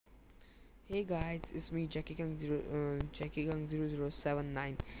Hey guys, it's me Jackie Gang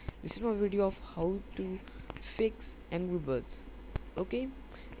 0079. This is my video of how to fix Angry Birds. Okay,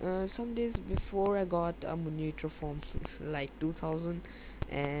 some days before I got a monitor from like 2000,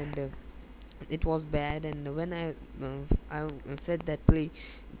 and it was bad. And when I said that play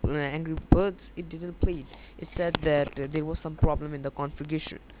Angry Birds, it didn't play. It said that there was some problem in the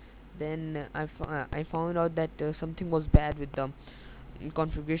configuration. Then I found out that something was bad with the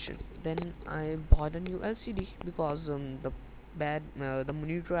configuration. Then I bought a new LCD because the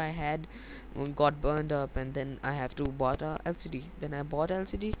monitor I had got burned up, and then I have to bought a LCD. Then I bought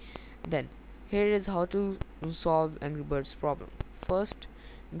LCD. Then here is how to solve Angry Birds problem. First,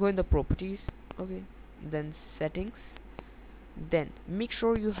 go in the properties, okay, then settings, then make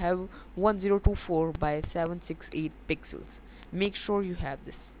sure you have 1024 by 768 pixels. Make sure you have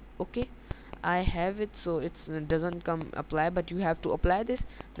this, okay. I have it, so it doesn't come apply, but you have to apply this.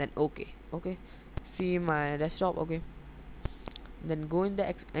 Then okay, see my desktop, okay. Then go in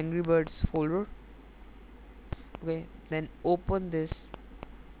the Angry Birds folder, okay. Then open this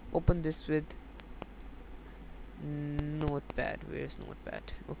with notepad. Where's notepad?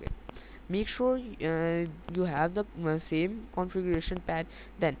 Okay, make sure you have the same configuration pad.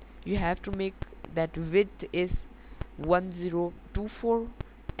 Then you have to make that width is 1024,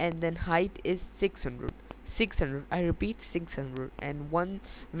 and then height is 600. I repeat, 600, and one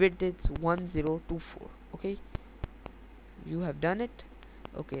width is 1024. Okay, you have done it.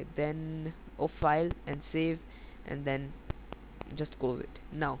 Okay, then file and save, and then just close it.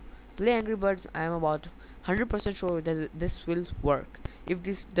 Now play Angry Birds. I am about 100% sure that this will work. If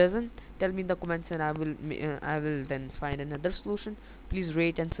this doesn't, tell me in the comments, and I will then find another solution. Please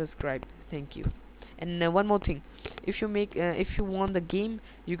rate and subscribe. Thank you. And one more thing, if you want the game,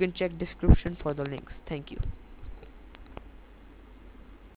 you can check description for the links. Thank you.